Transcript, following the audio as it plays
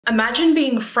Imagine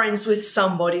being friends with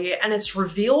somebody and it's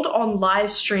revealed on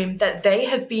live stream that they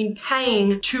have been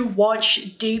paying to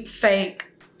watch deepfake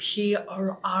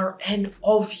PORN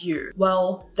of you.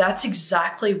 Well, that's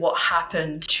exactly what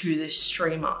happened to this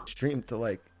streamer. Stream to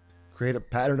like create a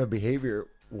pattern of behavior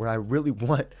where I really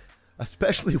want,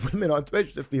 especially women on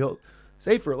Twitch, to feel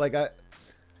safer. Like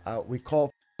we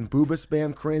call booba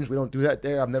spam cringe. We don't do that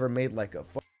there. I've never made like a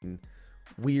fucking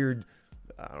weird,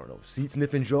 I don't know, seat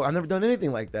sniffing joke. I've never done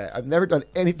anything like that. I've never done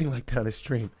anything like that on a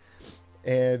stream.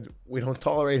 And we don't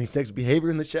tolerate any sex behavior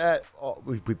in the chat.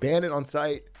 We ban it on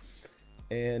site.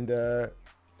 And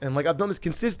like I've done this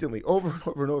consistently over and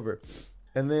over and over.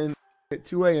 And then at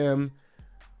 2 a.m.,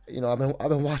 you know, I've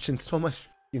been watching so much.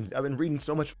 I've been reading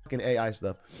so much fucking AI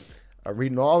stuff. I'm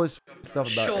reading all this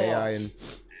stuff about AI and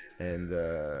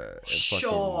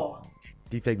fucking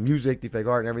deepfake music, deepfake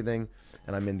art, and everything.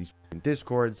 And I'm in these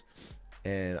Discords,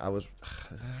 and I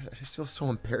just feel so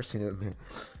embarrassing of me.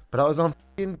 But I was on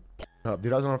fucking Pornhub,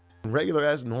 dude. I was on a regular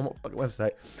ass normal fucking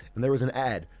website, and there was an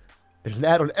ad. There's an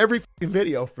ad on every fucking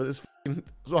video for this fucking,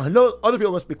 so I know other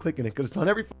people must be clicking it because it's on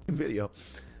every fucking video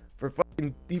for a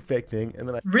fucking deepfake thing. And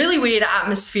then really weird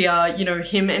atmosphere, you know,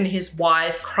 him and his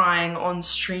wife crying on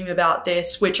stream about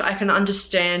this, which I can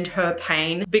understand her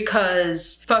pain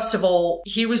because first of all,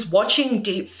 he was watching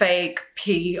deepfake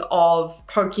P of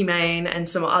Pokimane and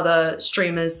some other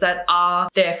streamers that are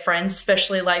their friends,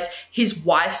 especially like his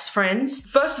wife's friends.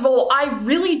 First of all, I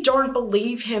really don't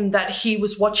believe him that he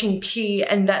was watching P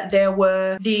and that there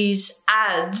were these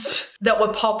ads that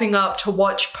were popping up to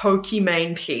watch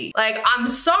Pokimane P. Like, I'm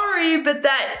sorry, but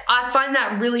I find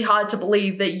that really hard to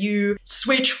believe that you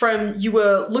switch from, you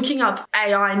were looking up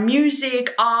AI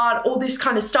music, art, all this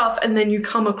kind of stuff, and then you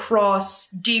come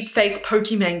across deepfake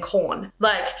Pokimane corn.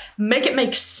 Like, make it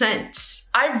make sense.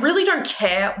 I really don't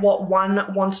care what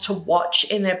one wants to watch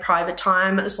in their private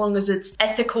time, as long as it's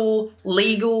ethical,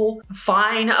 legal,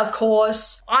 fine, of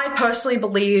course. I personally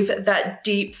believe that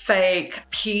deepfake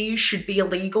P should be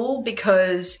illegal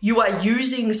because you are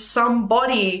using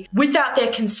somebody without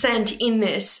their consent in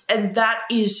this, and that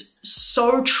is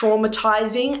so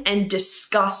traumatizing and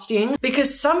disgusting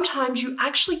because sometimes you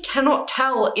actually cannot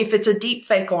tell if it's a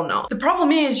deepfake or not. The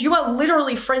problem is you are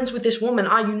literally friends with this woman,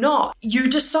 are you not? You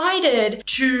decided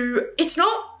to, it's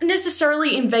not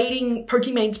necessarily invading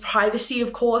Pokimane's privacy,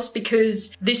 of course,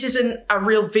 because this isn't a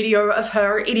real video of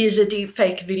her, it is a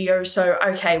deepfake video, so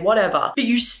okay, whatever. But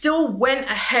you still went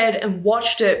ahead and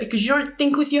watched it because you don't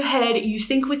think with your head, you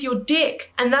think with your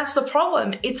dick. And that's the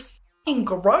problem. It's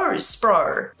gross,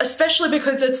 bro. Especially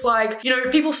because it's like, you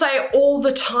know, people say all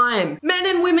the time, men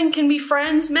and women can be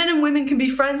friends, men and women can be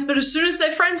friends, but as soon as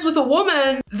they're friends with a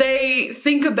woman, they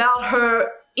think about her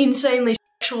insanely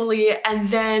sexually, and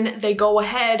then they go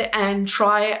ahead and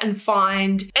try and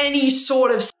find any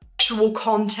sort of sexual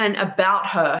content about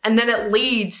her, and then it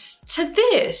leads to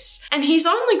this. And he's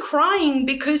only crying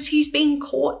because he's being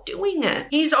caught doing it.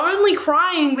 He's only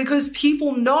crying because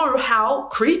people know how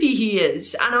creepy he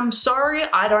is. And I'm sorry,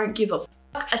 I don't give a fuck.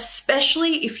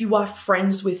 Especially if you are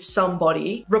friends with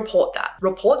somebody, report that.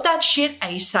 Report that shit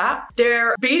ASAP.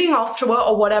 They're beating off to her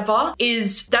or whatever,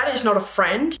 that is not a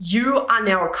friend. You are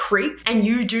now a creep and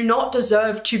you do not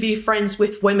deserve to be friends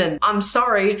with women. I'm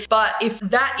sorry, but if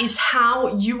that is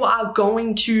how you are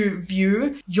going to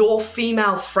view your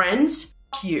female friends,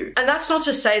 you. And that's not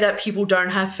to say that people don't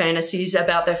have fantasies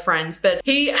about their friends, but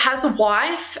he has a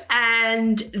wife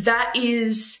and that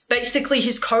is basically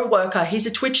his co-worker. He's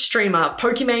a Twitch streamer.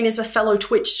 Pokimane is a fellow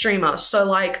Twitch streamer. So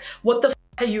like, what the f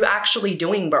are you actually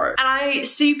doing, bro? And I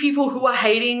see people who are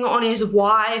hating on his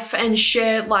wife and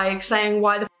shit, like saying,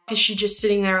 why the f is she just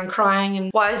sitting there and crying, and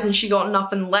why hasn't she gotten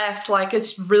up and left? Like,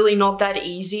 it's really not that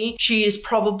easy. She is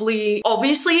probably,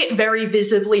 obviously, very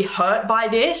visibly hurt by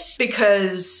this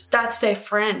because that's their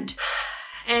friend.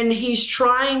 And he's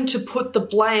trying to put the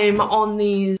blame on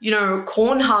these, you know,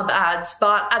 Pornhub ads,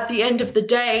 but at the end of the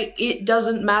day, it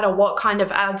doesn't matter what kind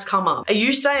of ads come up. Are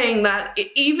you saying that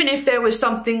even if there was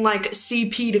something like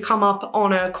CP to come up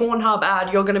on a Pornhub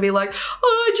ad, you're gonna be like,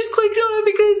 oh, I just clicked on it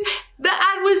because the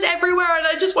ad was everywhere and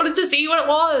I just wanted to see what it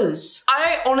was?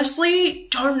 I honestly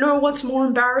don't know what's more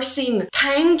embarrassing.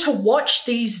 Paying to watch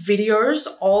these videos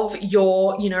of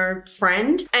your, you know,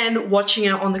 friend and watching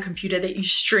it on the computer that you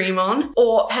stream on,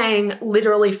 or paying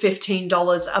literally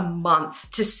 $15 a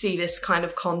month to see this kind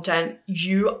of content.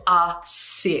 You are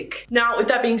sick. Now, with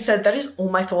that being said, that is all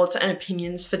my thoughts and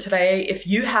opinions for today. If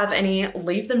you have any,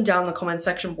 leave them down in the comment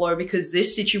section below because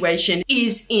this situation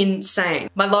is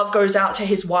insane. My love goes out to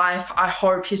his wife. I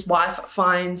hope his wife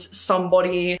finds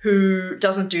somebody who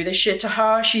doesn't do this shit to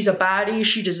her. She's a baddie,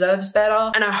 she deserves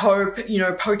better. And I hope, you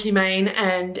know, Pokimane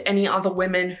and any other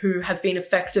women who have been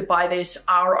affected by this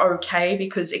are okay,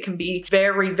 because it can be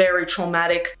very, very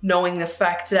traumatic knowing the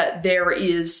fact that there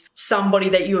is somebody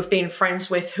that you have been friends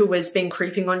with who has been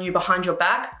creeping on you behind your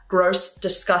back. Gross,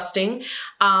 disgusting.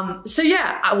 So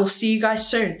yeah, I will see you guys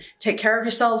soon. Take care of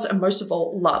yourselves and most of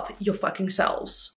all, love your fucking selves.